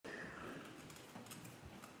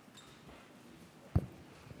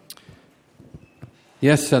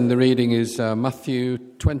Yes, and the reading is Matthew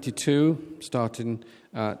 22, starting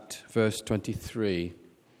at verse 23.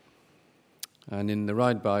 And in the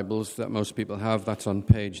Ride Bibles that most people have, that's on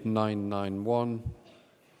page 991.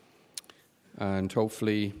 And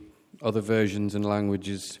hopefully other versions and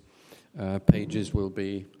languages, pages will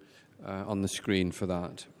be on the screen for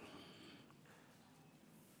that.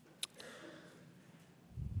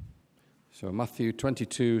 So Matthew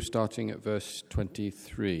 22, starting at verse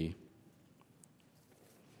 23.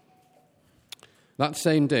 That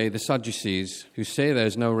same day, the Sadducees, who say there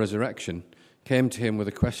is no resurrection, came to him with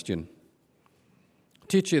a question.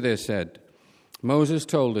 Teacher, they said, Moses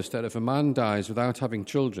told us that if a man dies without having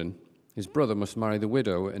children, his brother must marry the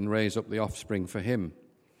widow and raise up the offspring for him.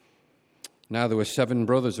 Now there were 7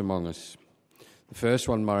 brothers among us. The first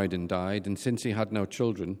one married and died, and since he had no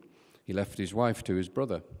children, he left his wife to his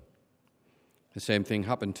brother. The same thing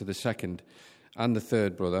happened to the second and the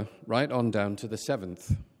third brother, right on down to the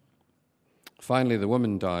 7th. Finally, the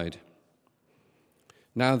woman died.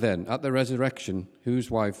 Now then, at the resurrection,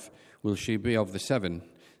 whose wife will she be of the 7,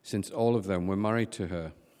 since all of them were married to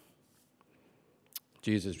her?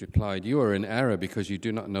 Jesus replied, You are in error because you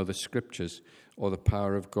do not know the Scriptures or the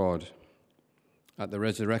power of God. At the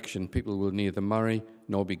resurrection, people will neither marry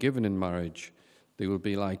nor be given in marriage. They will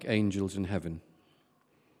be like angels in heaven.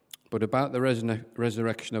 But about the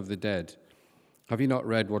resurrection of the dead, have you not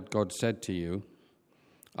read what God said to you?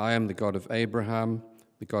 I am the God of Abraham,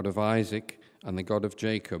 the God of Isaac, and the God of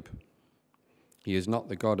Jacob. He is not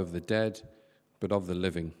the God of the dead, but of the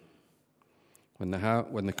living. When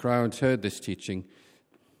the crowds heard this,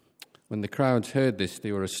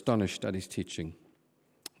 they were astonished at his teaching.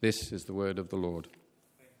 This is the word of the Lord.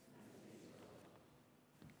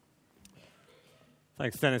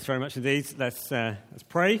 Thanks, Dennis, very much indeed. Let's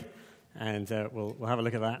pray, and we'll have a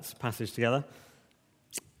look at that passage together.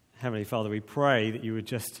 Heavenly Father, we pray that you would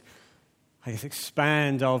just,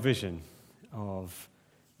 expand our vision of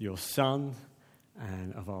your Son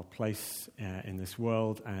and of our place in this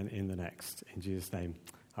world and in the next. In Jesus' name,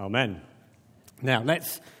 amen. Now,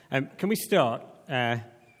 can we start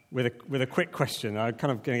with a quick question? I'm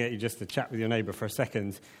kind of going to get you just to chat with your neighbour for a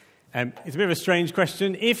second. It's a bit of a strange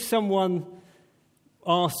question. If someone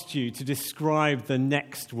asked you to describe the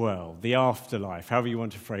next world, the afterlife, however you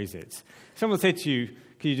want to phrase it, someone said to you,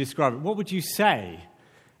 can you describe it? What would you say?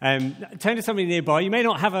 Turn to somebody nearby. You may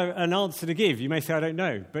not have an answer to give. You may say, I don't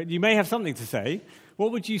know. But you may have something to say.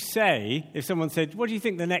 What would you say if someone said, what do you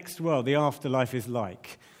think the next world, the afterlife, is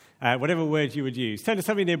like? Whatever word you would use. Turn to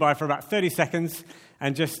somebody nearby for about 30 seconds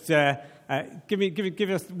and just give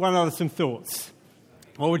us one other some thoughts.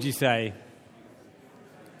 What would you say?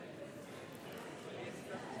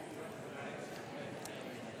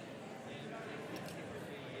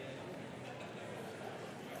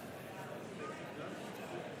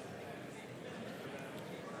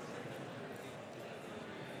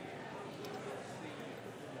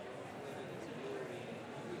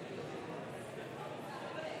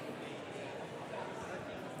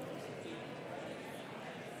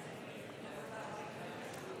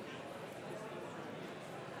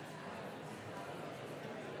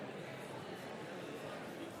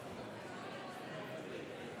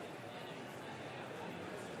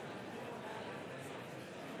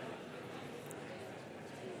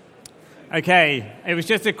 Okay, it was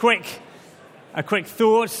just a quick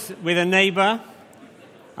thought with a neighbour.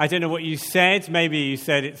 I don't know what you said. Maybe you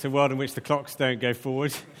said it's a world in which the clocks don't go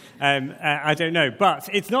forward. I don't know. But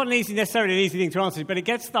it's not necessarily an easy thing to answer, but it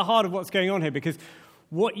gets to the heart of what's going on here, because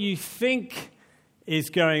what you think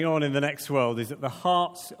is going on in the next world is at the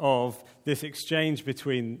heart of this exchange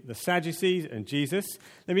between the Sadducees and Jesus.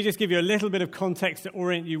 Let me just give you a little bit of context to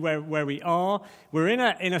orient you where we are. We're in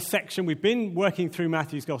a section, we've been working through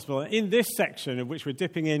Matthew's Gospel. In this section, of which we're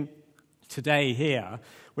dipping in today here,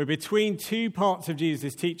 we're between 2 parts of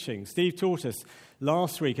Jesus' teaching. Steve taught us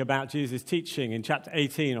last week about Jesus' teaching in chapter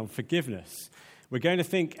 18 on forgiveness. We're going to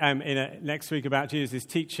think next week about Jesus'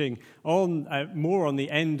 teaching on more on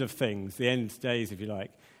the end of things, the end days, if you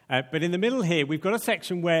like. But in the middle here, we've got a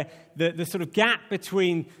section where the sort of gap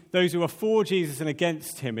between those who are for Jesus and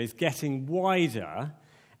against him is getting wider,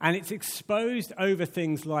 and it's exposed over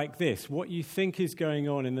things like this, what you think is going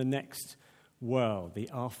on in the next world, the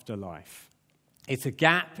afterlife. It's a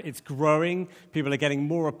gap, it's growing. People are getting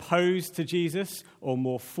more opposed to Jesus or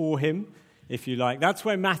more for him, if you like. That's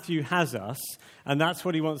where Matthew has us, and that's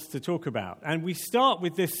what he wants to talk about. And we start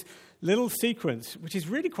with this little sequence, which is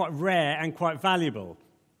really quite rare and quite valuable,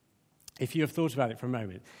 if you have thought about it for a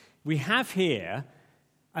moment. We have here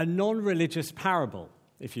a non-religious parable,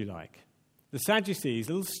 if you like. The Sadducees,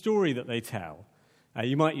 a little story that they tell,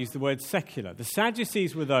 You might use the word secular. The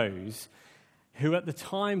Sadducees were those who at the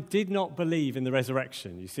time did not believe in the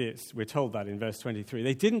resurrection. You see, we're told that in verse 23.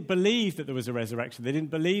 They didn't believe that there was a resurrection. They didn't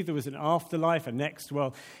believe there was an afterlife, a next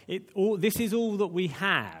world. This is all that we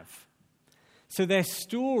have. So their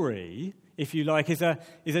story, if you like, is a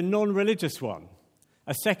non-religious one,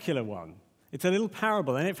 a secular one. It's a little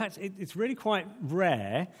parable. And in fact, it's really quite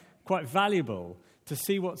rare, quite valuable to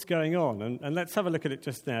see what's going on. And let's have a look at it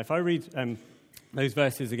just now. If I read those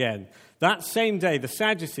verses again. That same day, the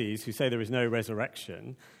Sadducees, who say there is no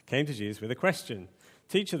resurrection, came to Jesus with a question.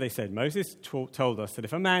 Teacher, they said, Moses told us that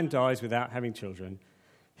if a man dies without having children,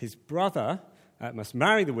 his brother must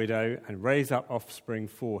marry the widow and raise up offspring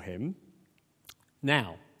for him.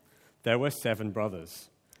 Now, there were 7 brothers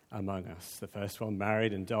among us. The first one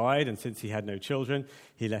married and died, and since he had no children,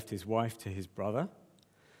 he left his wife to his brother.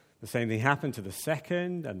 The same thing happened to the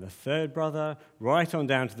second and the third brother, right on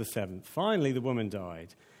down to the 7th. Finally, the woman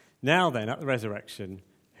died. Now then, at the resurrection,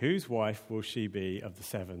 whose wife will she be of the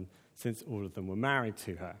 7, since all of them were married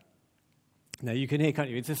to her? Now, you can hear,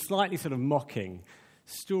 can't you? It's a slightly sort of mocking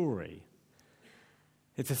story.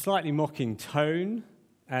 It's a slightly mocking tone.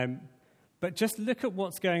 But just look at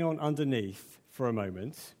what's going on underneath for a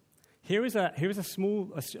moment. Here is a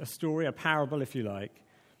small story, a parable, if you like,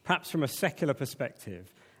 perhaps from a secular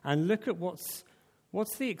perspective. And look at what's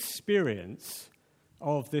the experience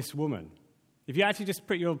of this woman. If you actually just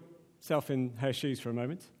put yourself in her shoes for a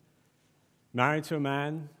moment. Married to a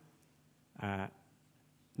man,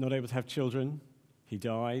 not able to have children, he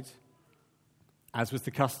died. As was the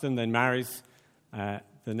custom, then marries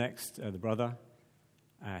the brother,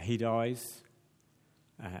 he dies.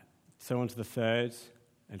 So on to the 3rd,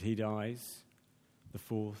 and he dies. The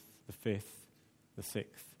 4th, the 5th, the 6th,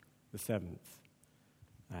 the 7th.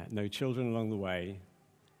 No children along the way.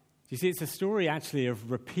 You see, it's a story actually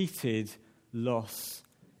of repeated loss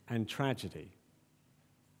and tragedy.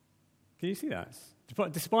 Can you see that?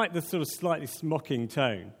 Despite the sort of slightly mocking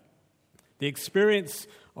tone, the experience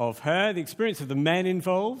of her, the experience of the men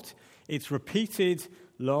involved, it's repeated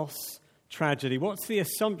loss, tragedy. What's the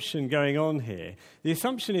assumption going on here? The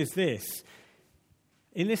assumption is this.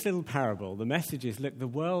 In this little parable, the message is, look, the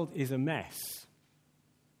world is a mess.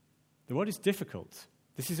 The world is difficult.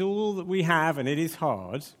 This is all that we have, and it is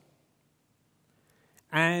hard.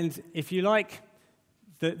 And if you like,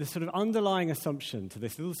 the sort of underlying assumption to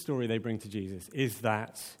this little story they bring to Jesus is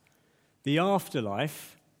that the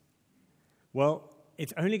afterlife, well,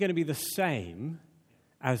 it's only going to be the same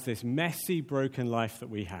as this messy, broken life that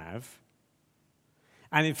we have.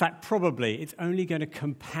 And in fact, probably it's only going to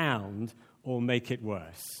compound or make it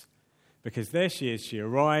worse. Because there she is, she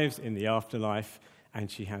arrives in the afterlife,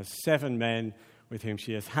 and she has 7 men with whom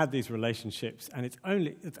she has had these relationships, and it's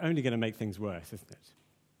only going to make things worse, isn't it?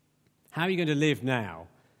 How are you going to live now?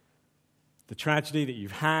 The tragedy that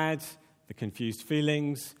you've had, the confused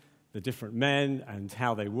feelings, the different men and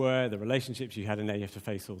how they were, the relationships you had, and now you have to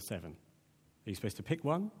face all 7. Are you supposed to pick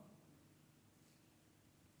one?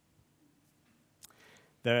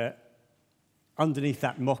 Underneath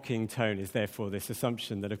that mocking tone is therefore this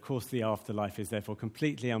assumption that, of course, the afterlife is therefore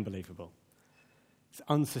completely unbelievable. It's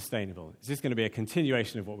unsustainable. It's just going to be a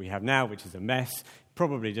continuation of what we have now, which is a mess,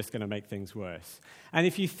 probably just going to make things worse. And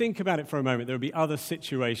if you think about it for a moment, there will be other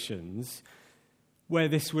situations where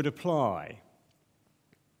this would apply,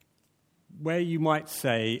 where you might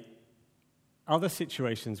say, other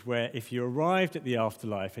situations where if you arrived at the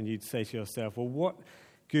afterlife and you'd say to yourself, well, what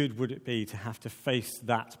good would it be to have to face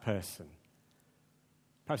that person?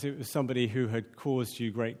 Perhaps it was somebody who had caused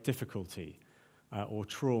you great difficulty or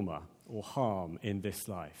trauma or harm in this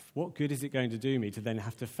life. What good is it going to do me to then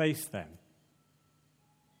have to face them?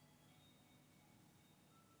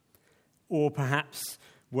 Or perhaps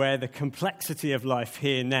where the complexity of life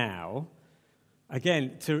here now,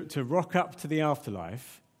 again, to rock up to the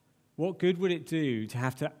afterlife, what good would it do to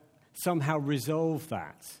have to somehow resolve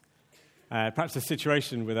that? Perhaps a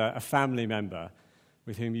situation with a family member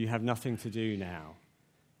with whom you have nothing to do now.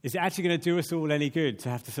 Is it actually going to do us all any good to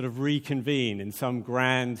have to sort of reconvene in some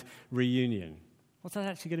grand reunion? What's that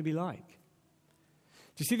actually going to be like?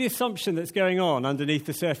 Do you see the assumption that's going on underneath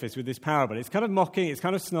the surface with this parable? It's kind of mocking, it's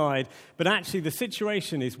kind of snide, but actually the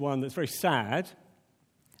situation is one that's very sad,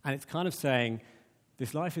 and it's kind of saying,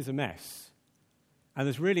 this life is a mess, and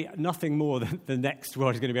there's really nothing more that the next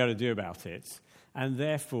world is going to be able to do about it, and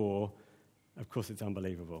therefore, of course, it's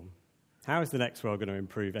unbelievable. How is the next world going to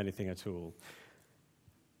improve anything at all?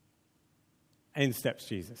 In steps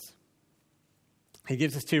Jesus. He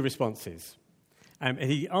gives us 2 responses.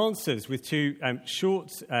 He answers with 2 short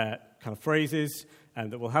kind of phrases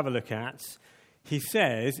that we'll have a look at. he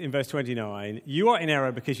says in verse 29, you are in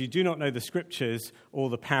error because you do not know the Scriptures or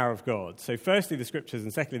the power of God. So firstly, the Scriptures,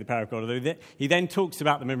 and secondly, the power of God. Although he then talks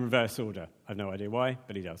about them in reverse order. I have no idea why,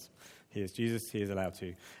 but he does. He is Jesus, he is allowed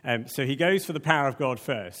to. So he goes for the power of God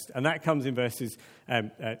first, and that comes in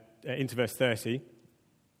into verse 30.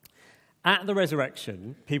 At the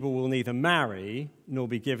resurrection, people will neither marry nor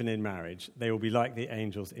be given in marriage. They will be like the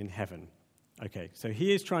angels in heaven. Okay, so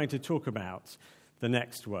he is trying to talk about the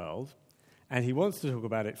next world. And he wants to talk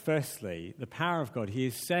about it, firstly, the power of God. He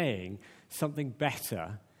is saying something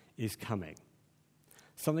better is coming.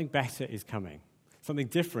 Something better is coming. Something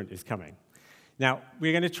different is coming. Now,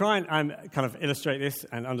 we're going to try and kind of illustrate this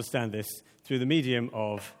and understand this through the medium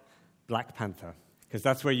of Black Panther, because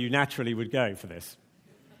that's where you naturally would go for this.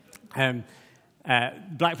 Black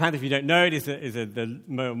Panther, if you don't know it, is the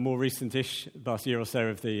more recent-ish, last year or so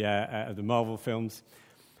of the Marvel films.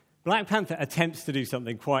 Black Panther attempts to do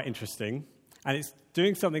something quite interesting. And it's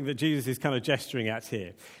doing something that Jesus is kind of gesturing at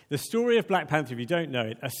here. The story of Black Panther, if you don't know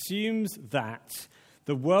it, assumes that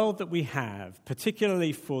the world that we have,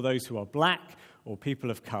 particularly for those who are black or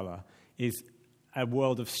people of color, is a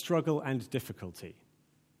world of struggle and difficulty.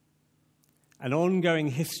 An ongoing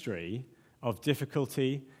history of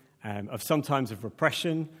difficulty, of sometimes of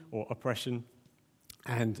repression or oppression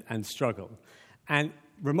and struggle. And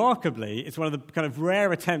remarkably, it's one of the kind of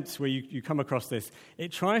rare attempts where you come across this.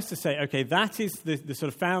 It tries to say, okay, that is the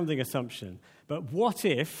sort of founding assumption. But what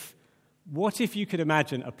if you could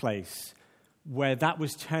imagine a place where that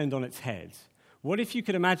was turned on its head? What if you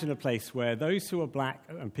could imagine a place where those who are black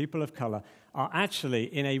and people of color are actually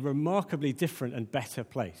in a remarkably different and better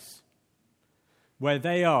place? Where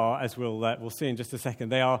they are, as we'll see in just a second,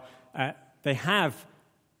 they have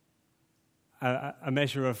a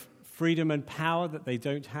measure of freedom and power that they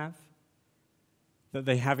don't have, that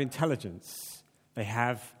they have intelligence, they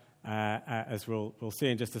have, as we'll see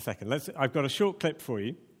in just a second. I've got a short clip for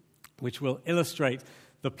you, which will illustrate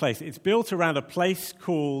the place. It's built around a place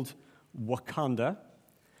called Wakanda,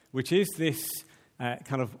 which is this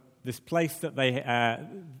this place that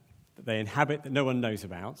they inhabit that no one knows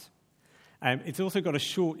about. It's also got a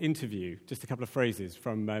short interview, just a couple of phrases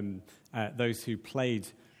from those who played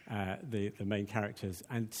the main characters,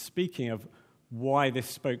 and speaking of why this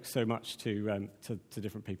spoke so much to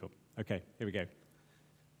different people. Okay, here we go.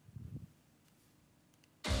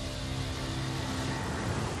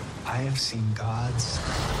 I have seen gods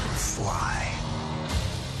fly.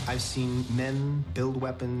 I've seen men build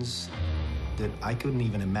weapons that I couldn't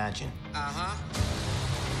even imagine.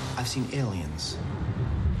 I've seen aliens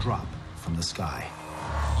drop from the sky.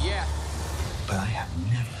 Yeah. But I have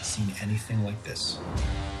never seen anything like this.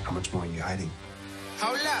 How much more are you hiding?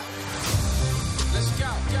 Hold up. Let's go.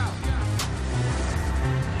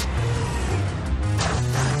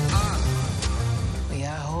 We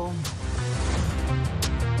are home.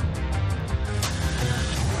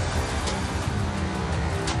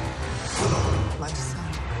 Like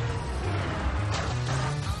sun.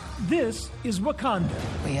 This is Wakanda,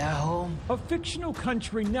 We are home. a fictional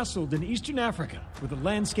country nestled in eastern Africa where the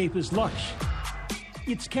landscape is lush.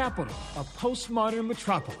 Its capital, a postmodern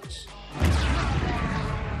metropolis.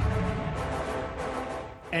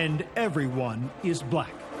 And everyone is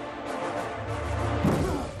black.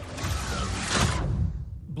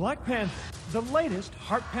 Black Panther, the latest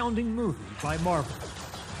heart-pounding movie by Marvel.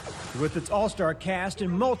 With its all-star cast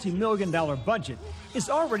and multi-million-dollar budget, is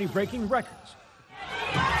already breaking records.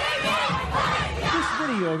 This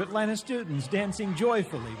video of Atlanta students dancing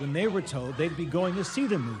joyfully when they were told they'd be going to see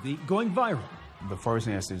the movie going viral. The first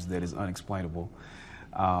answer is that it's unexplainable.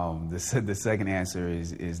 The second answer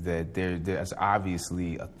is that there's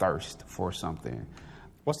obviously a thirst for something.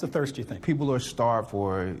 What's the thirst, you think? People are starved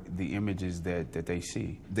for the images that they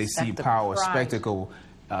see. They see the power, pride. spectacle,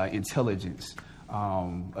 intelligence,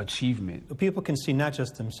 achievement. People can see not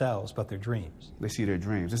just themselves, but their dreams. They see their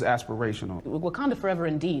dreams. It's aspirational. Wakanda forever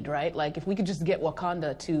indeed, right? Like, if we could just get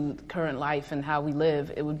Wakanda to current life and how we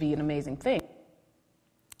live, it would be an amazing thing.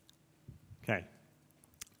 Okay.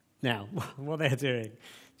 Now, what they're doing,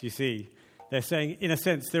 do you see? They're saying, in a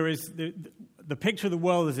sense, there is the picture of the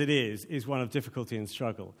world as it is one of difficulty and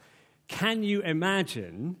struggle. Can you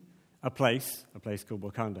imagine a place called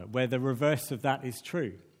Wakanda, where the reverse of that is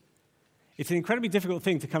true? It's an incredibly difficult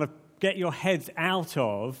thing to kind of get your heads out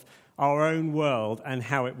of our own world and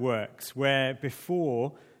how it works, where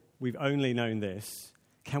before we've only known this,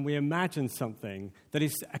 can we imagine something that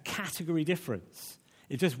is a category difference?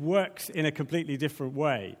 It just works in a completely different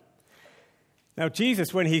way. Now,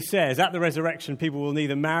 Jesus, when he says, at the resurrection, people will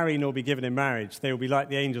neither marry nor be given in marriage, they will be like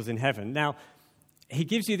the angels in heaven. Now, he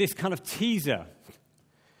gives you this kind of teaser,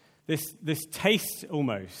 this taste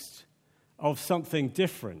almost of something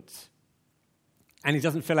different. And he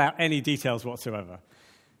doesn't fill out any details whatsoever,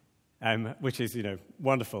 which is,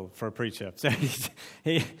 wonderful for a preacher. So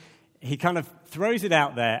he kind of throws it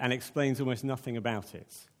out there and explains almost nothing about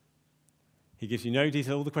it. He gives you no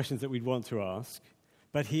detail, all the questions that we'd want to ask.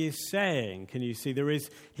 But he is saying, can you see,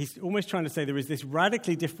 he's almost trying to say there is this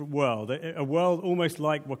radically different world, a world almost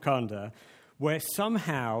like Wakanda, where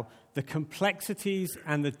somehow the complexities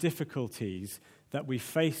and the difficulties that we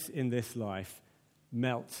face in this life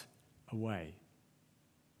melt away.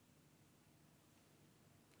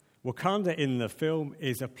 Wakanda in the film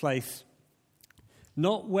is a place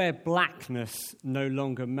not where blackness no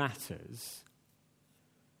longer matters,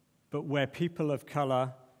 but where people of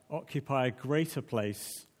color occupy a greater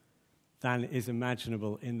place than is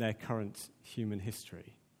imaginable in their current human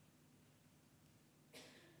history.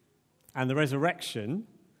 And the resurrection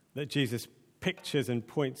that Jesus pictures and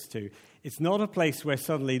points to, it's not a place where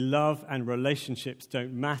suddenly love and relationships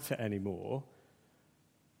don't matter anymore,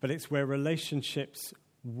 but it's where relationships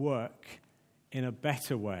work in a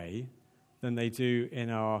better way than they do in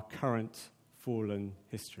our current fallen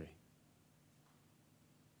history.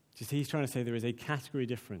 Do you see, he's trying to say there is a category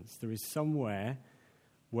difference. There is somewhere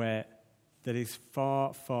where that is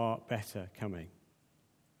far, far better coming.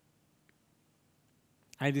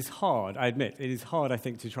 And it is hard, I admit, it is hard, I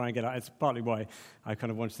think, to try and get out. It's partly why I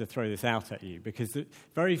kind of wanted to throw this out at you, because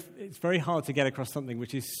it's very hard to get across something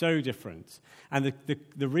which is so different. And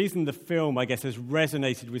the reason the film, I guess, has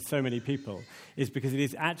resonated with so many people is because it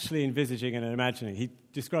is actually envisaging and imagining. He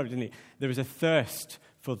described it, didn't he? There is a thirst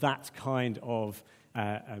for that kind of,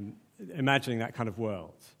 imagining that kind of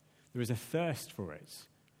world. There is a thirst for it.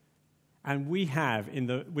 And we have,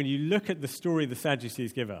 when you look at the story the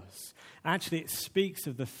Sadducees give us, actually it speaks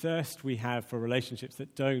of the thirst we have for relationships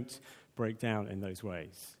that don't break down in those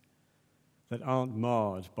ways, that aren't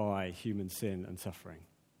marred by human sin and suffering.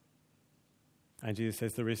 And Jesus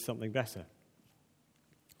says there is something better.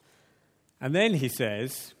 And then he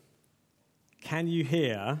says, can you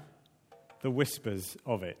hear the whispers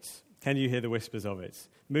of it? Can you hear the whispers of it?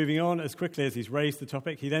 Moving on as quickly as he's raised the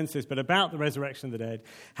topic, he then says, but about the resurrection of the dead,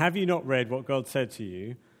 have you not read what God said to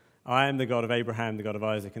you? I am the God of Abraham, the God of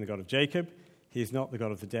Isaac, and the God of Jacob. He is not the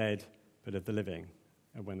God of the dead, but of the living.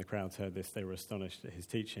 And when the crowds heard this, they were astonished at his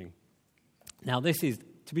teaching. Now this is,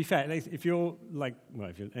 to be fair, if you're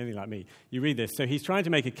anything like me, you read this. So he's trying to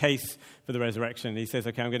make a case for the resurrection. And he says,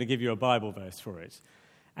 okay, I'm going to give you a Bible verse for it.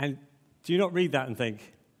 And do you not read that and think,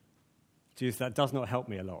 Jesus, that does not help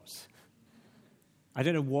me a lot? I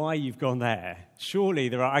don't know why you've gone there.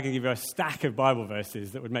 Surely I can give you a stack of Bible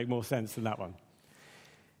verses that would make more sense than that one.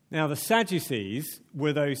 Now, the Sadducees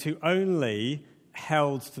were those who only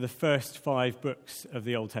held to the first 5 books of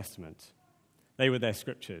the Old Testament. They were their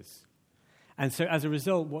scriptures. And so as a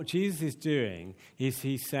result, what Jesus is doing is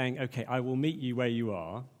he's saying, okay, I will meet you where you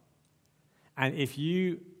are. And if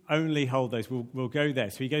you only hold those, we'll go there.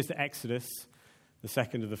 So he goes to Exodus, the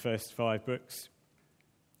second of the first 5 books.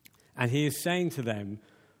 And he is saying to them,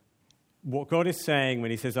 what God is saying when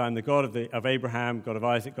he says, I'm the God of Abraham, God of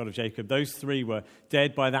Isaac, God of Jacob, those 3 were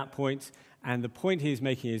dead by that point. And the point he is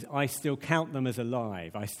making is, I still count them as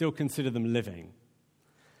alive. I still consider them living.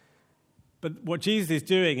 But what Jesus is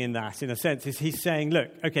doing in that, in a sense, is he's saying, look,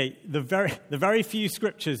 okay, the very few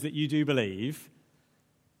scriptures that you do believe,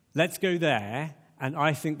 let's go there, and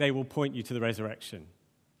I think they will point you to the resurrection.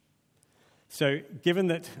 So given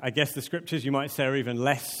that, I guess the scriptures, you might say, are even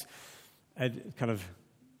less kind of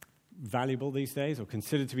valuable these days, or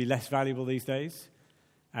considered to be less valuable these days,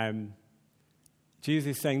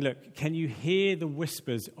 Jesus is saying, look, can you hear the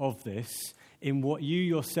whispers of this in what you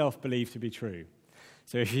yourself believe to be true?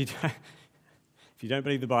 So if you don't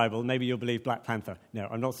believe the Bible, maybe you'll believe Black Panther. No,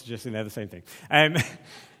 I'm not suggesting they're the same thing.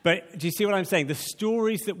 But do you see what I'm saying? The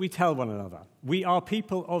stories that we tell one another. We are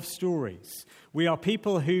people of stories. We are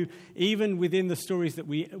people who, even within the stories that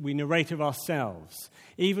we narrate of ourselves,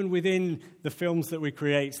 even within the films that we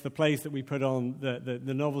create, the plays that we put on,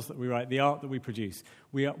 the novels that we write, the art that we produce,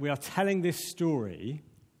 we are telling this story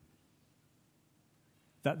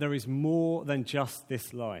that there is more than just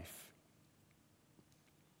this life.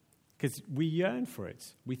 Because we yearn for it.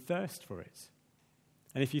 We thirst for it.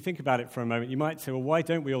 And if you think about it for a moment, you might say, well, why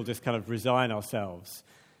don't we all just kind of resign ourselves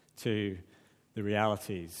to the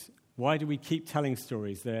realities? Why do we keep telling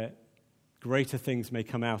stories that greater things may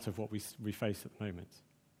come out of what we face at the moment?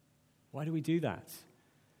 Why do we do that?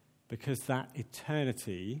 Because that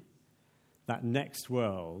eternity, that next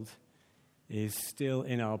world, is still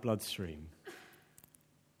in our bloodstream.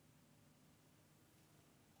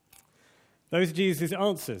 Those are Jesus'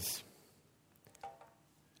 answers.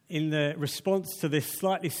 in the response to this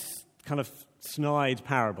slightly kind of snide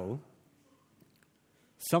parable,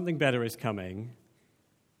 something better is coming.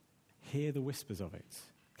 Hear the whispers of it.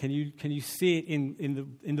 Can you see it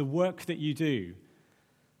in the work that you do,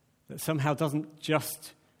 that somehow doesn't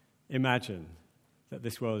just imagine that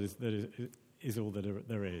this world is all that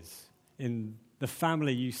there is, in the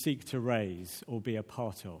family you seek to raise or be a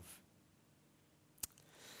part of?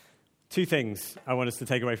 Two things I want us to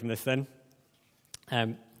take away from this then.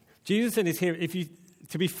 Jesus and his hearers,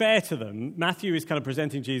 to be fair to them, Matthew is kind of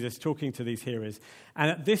presenting Jesus, talking to these hearers, and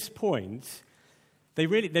at this point,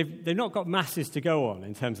 they've not got masses to go on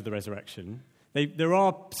in terms of the resurrection. There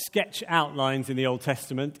are sketch outlines in the Old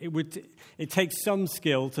Testament. It takes some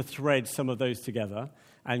skill to thread some of those together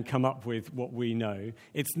and come up with what we know.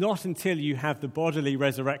 It's not until you have the bodily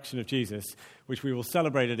resurrection of Jesus, which we will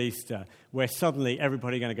celebrate at Easter, where suddenly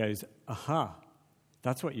everybody goes, aha,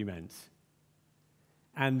 that's what you meant.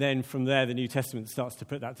 And then from there, the New Testament starts to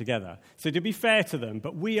put that together. So to be fair to them,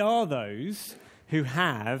 but we are those who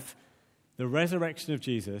have the resurrection of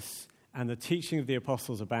Jesus and the teaching of the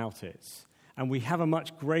apostles about it. And we have a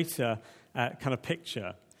much greater kind of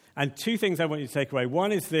picture. And two things I want you to take away.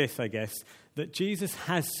 One is this, I guess, that Jesus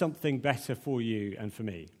has something better for you and for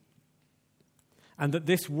me. And that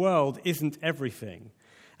this world isn't everything.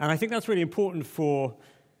 And I think that's really important for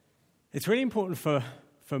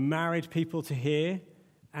married people to hear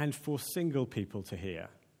and for single people to hear.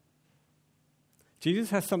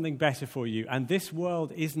 Jesus has something better for you, and this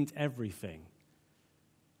world isn't everything.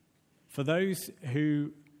 For those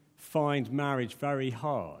who find marriage very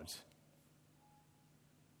hard,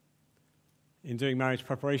 in doing marriage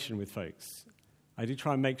preparation with folks, I do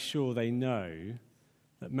try and make sure they know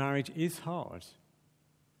that marriage is hard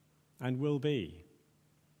and will be.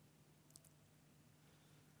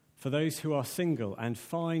 For those who are single and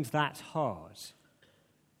find that hard,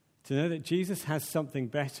 to know that Jesus has something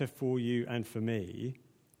better for you and for me,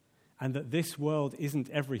 and that this world isn't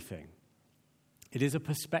everything. It is a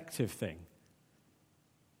perspective thing.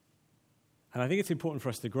 And I think it's important for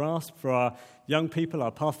us to grasp. For our young people,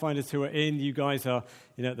 our Pathfinders who are in, you guys are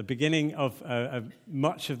at the beginning of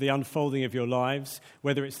much of the unfolding of your lives,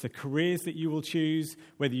 whether it's the careers that you will choose,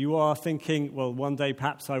 whether you are thinking, well, one day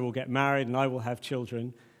perhaps I will get married and I will have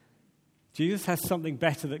children. Jesus has something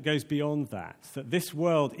better that goes beyond that this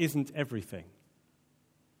world isn't everything.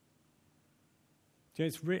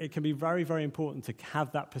 It can be very, very important to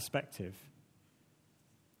have that perspective.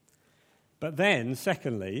 But then,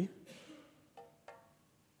 secondly,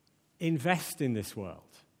 invest in this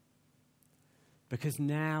world, because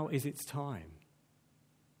now is its time.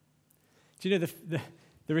 Do you know,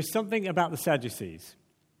 there is something about the Sadducees.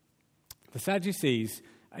 The Sadducees,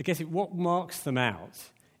 I guess what marks them out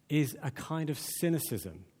is a kind of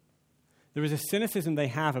cynicism. There is a cynicism they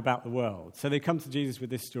have about the world. So they come to Jesus with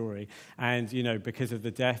this story, and, because of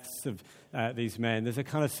the deaths of these men, there's a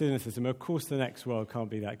kind of cynicism. Of course, the next world can't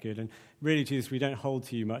be that good, and really, Jesus, we don't hold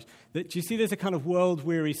to you much. Do you see there's a kind of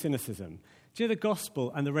world-weary cynicism? Do you know the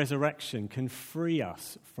gospel and the resurrection can free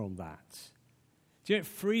us from that? Do you know it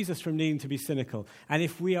frees us from needing to be cynical? And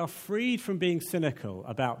if we are freed from being cynical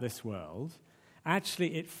about this world,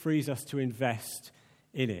 actually it frees us to invest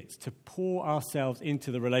in it, to pour ourselves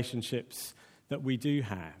into the relationships that we do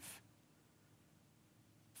have.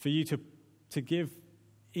 For you to give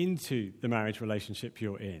into the marriage relationship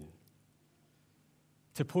you're in.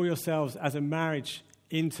 To pour yourselves as a marriage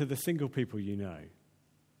into the single people you know.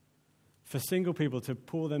 For single people to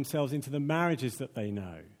pour themselves into the marriages that they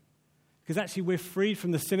know. Because actually we're freed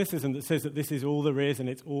from the cynicism that says that this is all there is and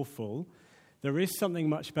it's awful. There is something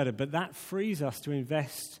much better, but that frees us to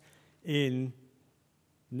invest in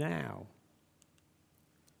now.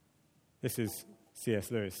 This is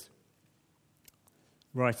C.S. Lewis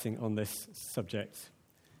writing on this subject.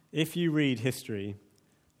 If you read history,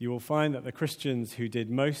 you will find that the Christians who did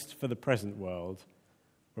most for the present world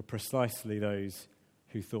were precisely those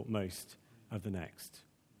who thought most of the next.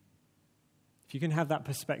 If you can have that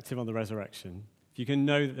perspective on the resurrection, if you can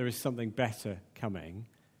know that there is something better coming,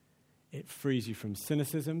 it frees you from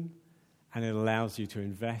cynicism and it allows you to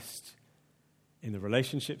invest in the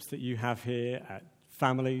relationships that you have here, at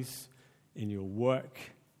families, in your work,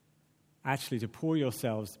 actually to pour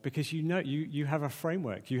yourselves, because you have a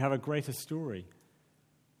framework, you have a greater story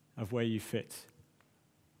of where you fit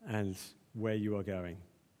and where you are going.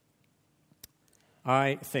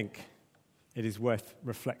 I think it is worth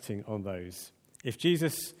reflecting on those. If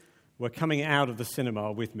Jesus were coming out of the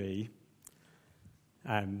cinema with me,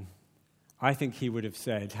 I think he would have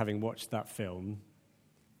said, having watched that film,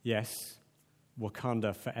 yes,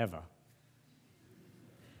 Wakanda forever.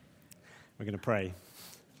 We're going to pray.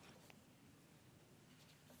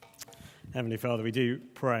 Heavenly Father, we do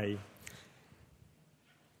pray.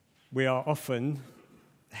 We are often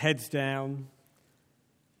heads down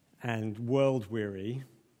and world-weary.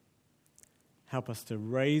 Help us to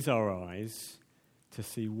raise our eyes to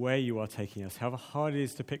see where you are taking us, however hard it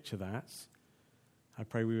is to picture that. I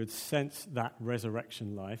pray we would sense that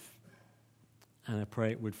resurrection life, and I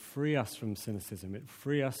pray it would free us from cynicism. It would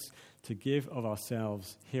free us to give of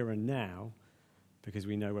ourselves here and now because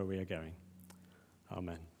we know where we are going.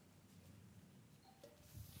 Amen.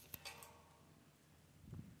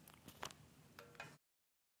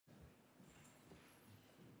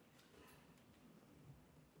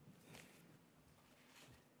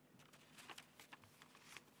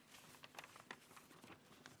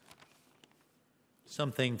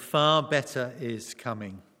 Something far better is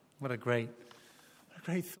coming. What a great thought.